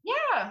 Yeah.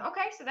 Yeah.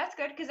 Okay. So that's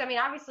good. Because I mean,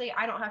 obviously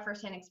I don't have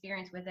firsthand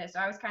experience with this. So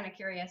I was kind of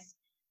curious.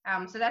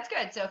 So that's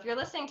good. So if you're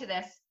listening to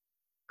this,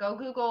 go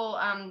Google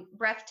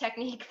breath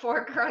technique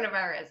for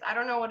coronavirus. I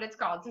don't know what it's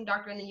called. Some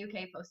doctor in the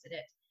UK posted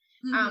it.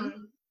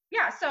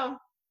 Yeah. So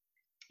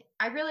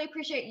I really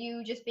appreciate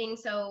you just being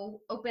so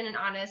open and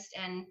honest,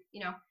 and,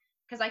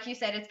 because like you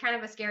said, it's kind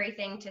of a scary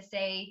thing to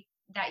say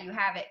that you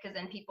have it, because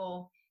then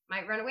people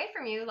might run away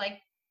from you, like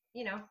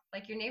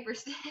like your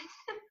neighbors did.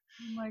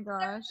 Oh my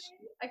gosh,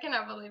 I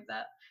cannot believe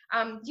that.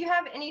 Do you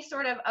have any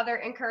sort of other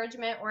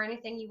encouragement or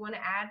anything you want to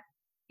add,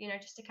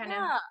 just to kind of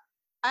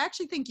I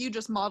actually think you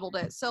just modeled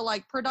it. So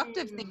like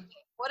productive thinking,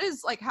 what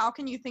is like, how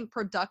can you think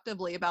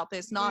productively about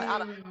this, not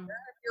out of fear?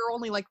 If you're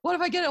only like, what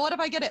if I get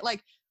it,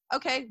 like,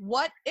 okay,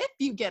 what if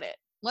you get it?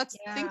 Let's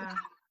think,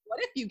 what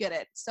if you get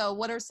it? So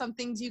what are some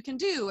things you can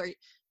do? Or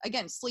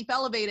again, sleep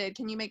elevated.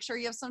 Can you make sure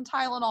you have some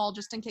Tylenol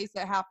just in case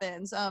that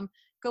happens?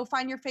 Go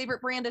find your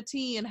favorite brand of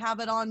tea and have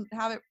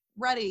it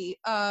ready.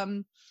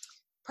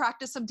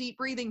 Practice some deep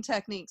breathing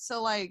techniques.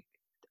 So like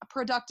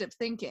productive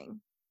thinking,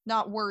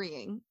 not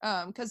worrying.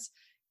 Because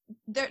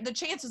the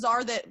chances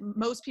are that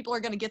most people are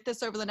going to get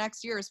this over the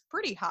next year is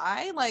pretty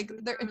high. Like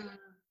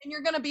and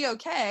you're going to be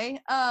okay.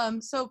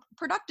 So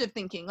productive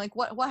thinking, like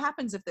what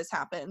happens if this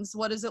happens?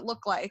 What does it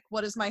look like?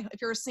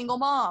 If you're a single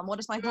mom, what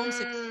does my home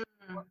situation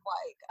look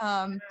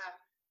like?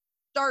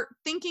 Start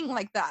thinking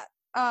like that.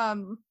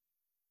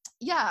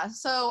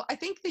 So I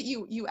think that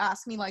you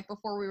asked me like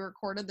before we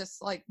recorded this,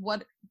 like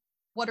what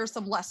are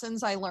some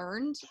lessons I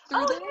learned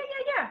through this?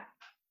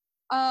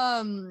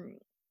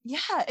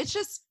 It's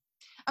just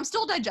I'm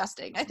still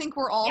digesting. I think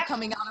we're all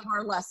coming out of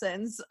our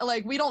lessons.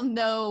 Like we don't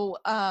know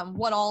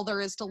what all there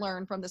is to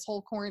learn from this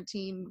whole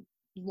quarantine.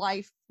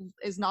 Life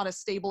is not as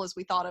stable as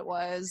we thought it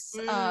was.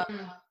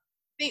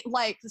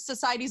 Like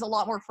society's a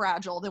lot more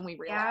fragile than we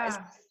realize.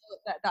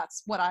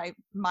 That's what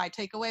my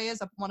takeaway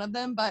is, one of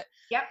them. But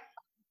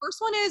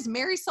first one is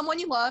marry someone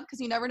you love,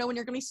 because you never know when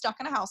you're going to be stuck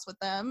in a house with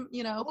them.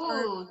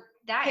 Ooh,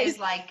 that is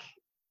like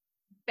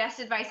best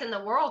advice in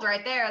the world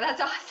right there. That's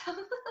awesome.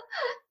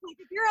 Like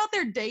if you're out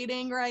there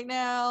dating right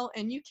now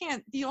and you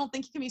don't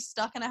think you can be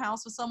stuck in a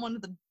house with someone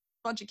with a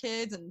bunch of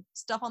kids and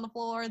stuff on the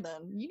floor,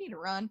 then you need to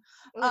run.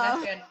 Ooh,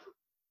 that's good.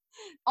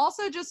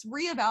 Also just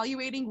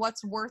reevaluating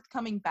what's worth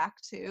coming back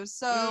to.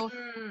 So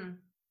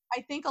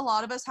I think a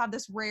lot of us have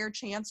this rare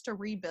chance to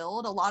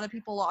rebuild. A lot of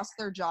people lost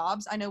their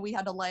jobs. I know we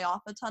had to lay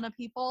off a ton of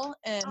people,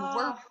 and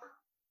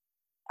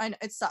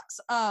it sucks.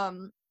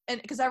 And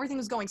because everything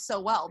was going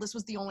so well, this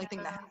was the only thing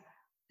that happened.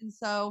 And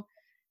so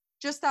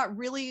just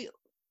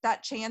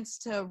that chance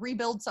to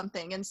rebuild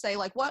something and say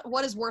like,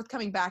 what is worth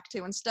coming back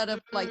to, instead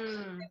of like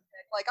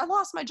like, I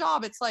lost my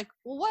job. It's like,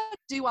 well, what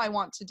do I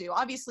want to do?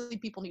 Obviously,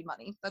 people need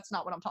money. That's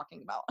not what I'm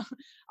talking about.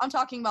 I'm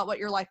talking about what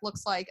your life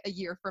looks like a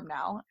year from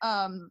now.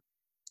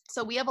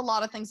 So we have a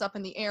lot of things up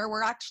in the air.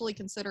 We're actually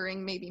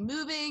considering maybe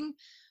moving.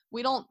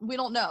 We don't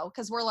know,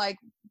 because we're like,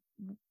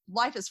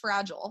 life is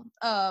fragile.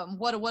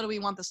 What do we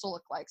want this to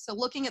look like? So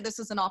looking at this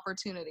as an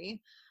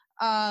opportunity,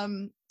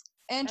 and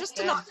That's just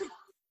good. to not,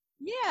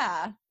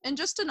 yeah, and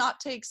just to not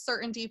take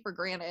certainty for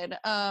granted.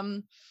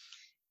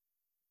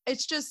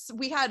 It's just,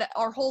 we had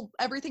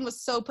everything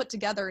was so put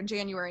together in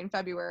January and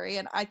February,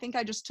 and I think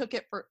I just took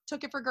it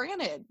for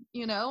granted,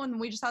 and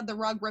we just had the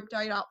rug ripped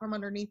right out from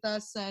underneath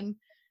us. And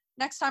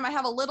next time I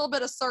have a little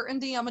bit of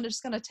certainty, I'm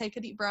just going to take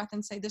a deep breath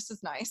and say, this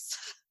is nice.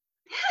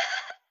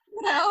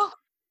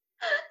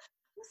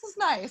 This is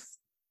nice.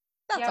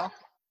 That's all.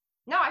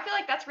 No, I feel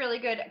like that's really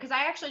good, because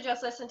I actually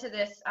just listened to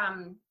this.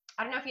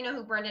 I don't know if you know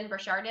who Brendan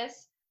Burchard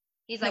is.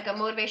 He's like a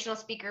motivational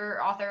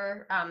speaker,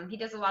 author. He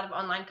does a lot of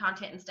online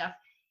content and stuff.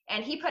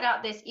 And he put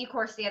out this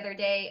e-course the other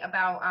day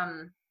about,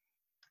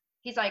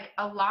 he's like,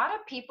 a lot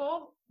of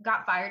people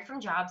got fired from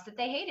jobs that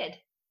they hated.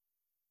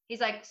 He's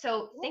like,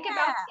 so think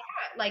about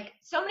that. Like,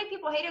 so many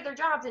people hated their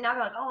jobs, and now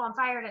they're like, oh, I'm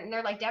fired. And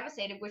they're like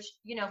devastated, which,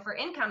 for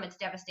income, it's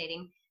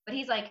devastating. But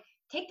he's like,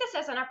 take this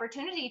as an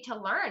opportunity to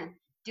learn,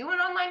 do an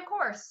online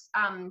course,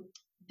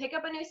 pick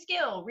up a new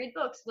skill, read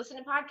books, listen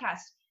to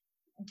podcasts,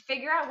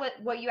 figure out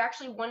what you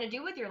actually want to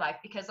do with your life.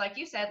 Because like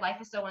you said, life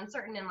is so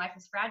uncertain and life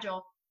is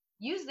fragile.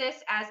 Use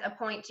this as a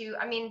point to,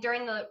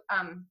 during the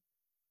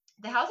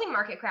housing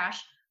market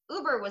crash,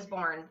 Uber was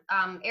born,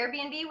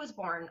 Airbnb was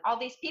born. All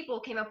these people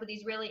came up with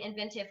these really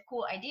inventive,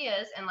 cool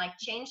ideas and like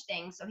changed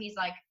things. So he's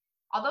like,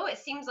 although it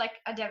seems like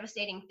a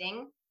devastating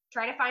thing,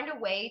 try to find a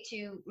way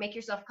to make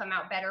yourself come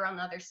out better on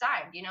the other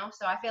side,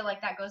 So I feel like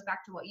that goes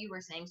back to what you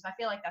were saying. So I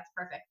feel like that's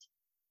perfect.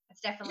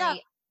 It's definitely. Yeah,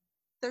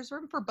 there's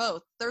room for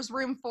both. There's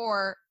room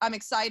for, I'm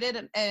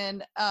excited,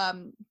 and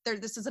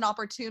this is an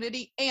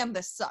opportunity, and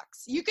this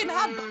sucks. You can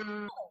have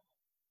both.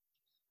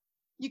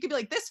 You could be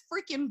like, this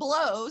freaking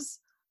blows.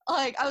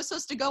 Like, I was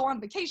supposed to go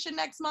on vacation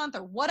next month,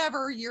 or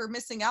whatever you're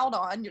missing out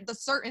on. The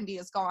certainty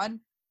is gone.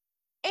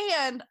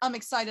 And I'm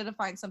excited to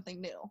find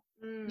something new.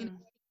 Anyway,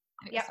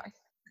 yeah.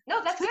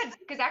 No, that's good.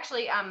 Because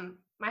actually,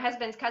 my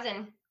husband's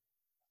cousin,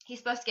 he's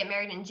supposed to get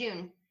married in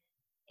June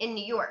in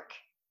New York.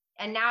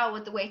 And now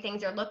with the way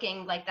things are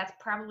looking, like that's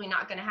probably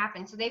not going to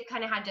happen. So they've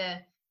kind of had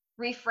to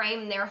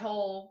reframe their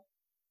whole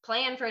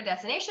plan for a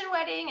destination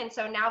wedding. And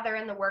so now they're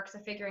in the works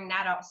of figuring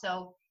that out.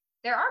 So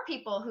there are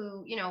people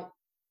who,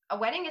 a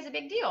wedding is a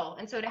big deal.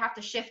 And so to have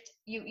to shift,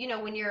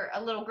 when you're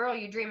a little girl,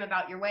 you dream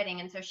about your wedding.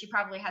 And so she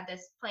probably had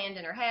this planned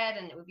in her head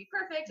and it would be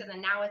perfect. And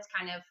then now it's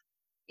kind of,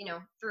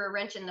 threw a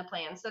wrench in the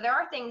plan. So there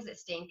are things that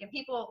stink. And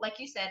people, like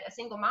you said, a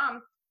single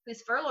mom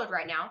who's furloughed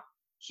right now,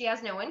 she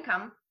has no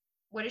income.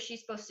 What is she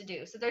supposed to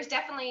do? So there's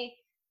definitely,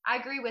 I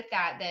agree with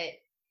that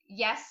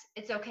yes,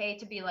 it's okay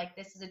to be like,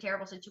 this is a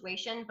terrible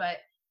situation, but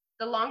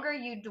the longer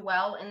you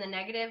dwell in the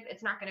negative,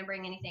 it's not going to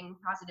bring anything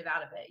positive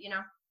out of it,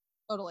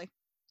 Totally.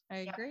 I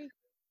agree.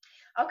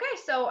 Okay,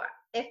 so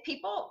if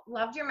people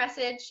loved your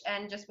message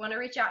and just want to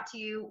reach out to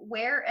you,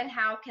 where and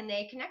how can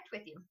they connect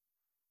with you?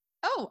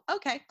 Oh,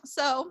 okay.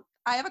 So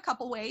I have a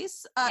couple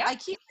ways. I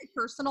keep my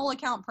personal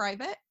account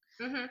private.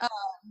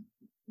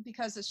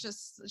 Because it's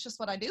just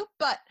what I do.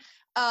 But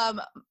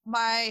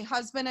my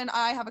husband and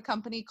I have a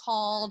company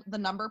called The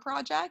Number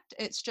Project.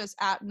 It's just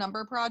at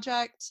Number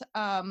Project.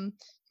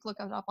 Look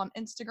it up on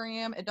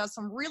Instagram. It does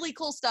some really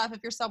cool stuff if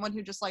you're someone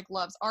who just like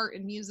loves art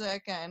and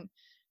music, and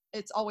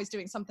it's always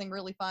doing something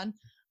really fun.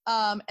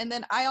 And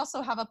then I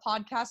also have a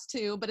podcast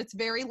too, but it's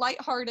very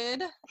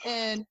lighthearted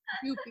and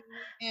goofy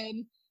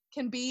and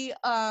can be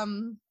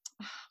I'm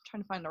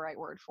trying to find the right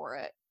word for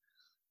it.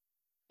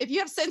 If you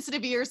have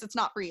sensitive ears, it's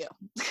not for you.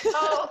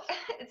 Oh,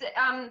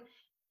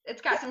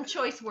 it's got some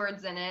choice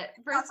words in it.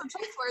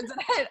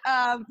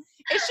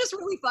 It's just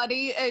really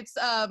funny. It's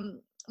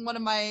one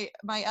of my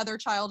other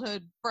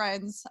childhood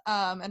friends,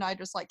 and I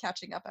just like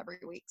catching up every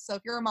week. So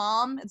if you're a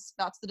mom,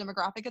 that's the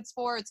demographic it's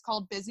for. It's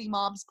called Busy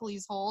Moms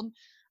Please Hold,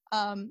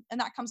 and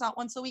that comes out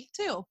once a week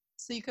too.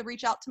 So you could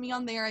reach out to me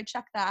on there. I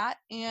check that,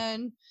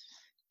 and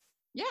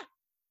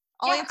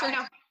I'll answer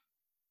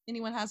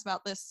anyone has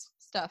about this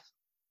stuff.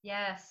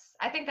 Yes.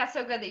 I think that's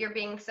so good that you're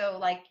being so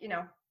like,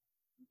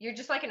 you're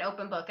just like an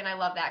open book. And I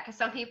love that, because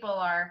some people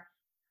are,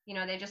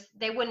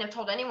 they wouldn't have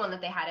told anyone that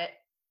they had it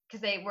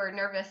because they were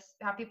nervous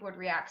how people would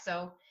react.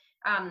 So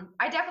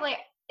I definitely,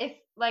 if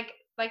like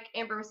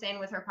Amber was saying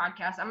with her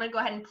podcast, I'm going to go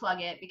ahead and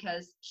plug it,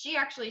 because she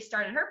actually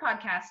started her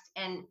podcast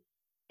and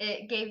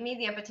it gave me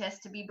the impetus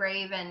to be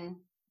brave and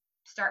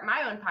start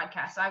my own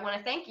podcast. So I want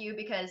to thank you,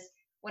 because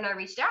when I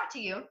reached out to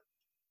you,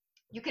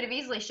 you could have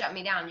easily shut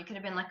me down. You could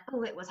have been like,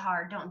 oh, it was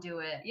hard, don't do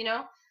it,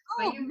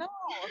 Oh, but no.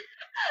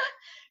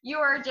 You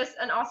are just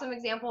an awesome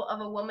example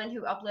of a woman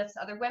who uplifts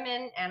other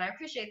women, and I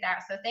appreciate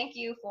that. So thank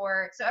you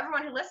so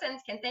everyone who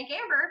listens can thank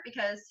Amber,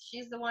 because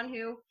she's the one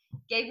who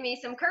gave me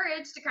some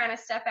courage to kind of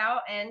step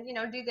out and,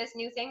 do this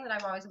new thing that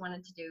I've always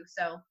wanted to do.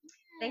 So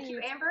thank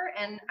you, Amber,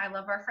 and I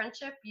love our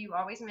friendship. You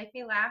always make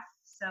me laugh,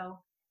 so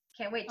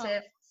Can't wait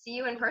to see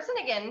you in person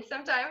again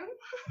sometime.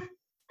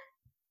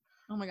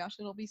 Oh my gosh,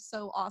 it'll be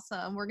so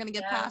awesome. We're going to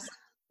get past.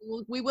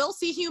 We will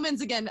see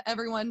humans again,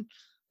 everyone.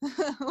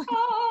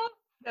 Oh,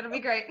 that'll be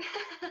great.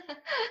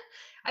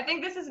 I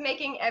think this is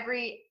making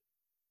every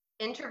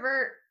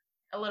introvert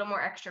a little more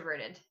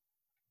extroverted.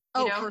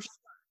 You know? For sure.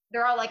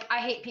 They're all like, I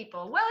hate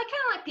people. Well, I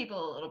kind of like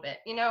people a little bit,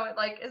 you know, it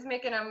like is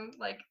making them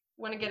like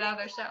want to get out of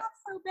their shell. Not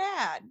so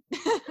bad.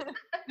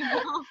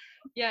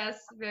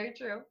 Yes, very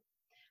true.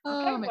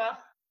 Oh, Okay, well,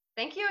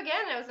 thank you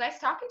again. It was nice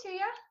talking to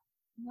you.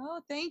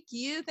 No, thank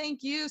you.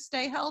 Thank you.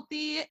 Stay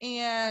healthy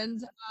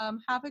and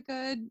have a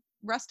good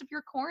rest of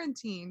your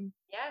quarantine.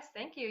 Yes,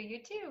 thank you. You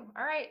too.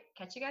 All right.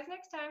 Catch you guys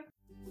next time.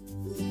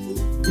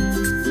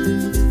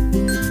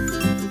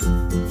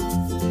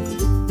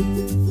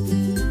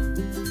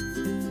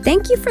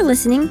 Thank you for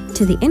listening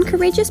to the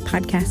Incourageous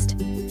podcast.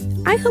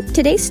 I hope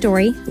today's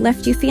story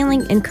left you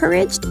feeling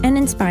encouraged and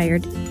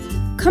inspired.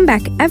 Come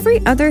back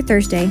every other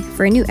Thursday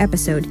for a new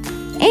episode,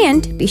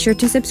 and be sure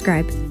to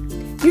subscribe.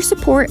 Your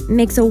support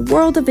makes a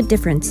world of a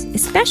difference,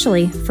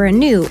 especially for a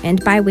new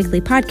and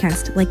bi-weekly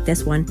podcast like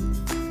this one.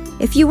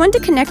 If you want to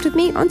connect with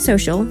me on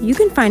social, you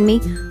can find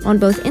me on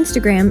both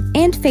Instagram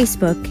and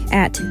Facebook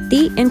at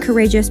The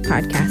Incourageous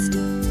Podcast.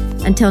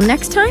 Until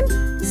next time,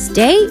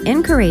 stay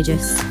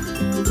encourageous.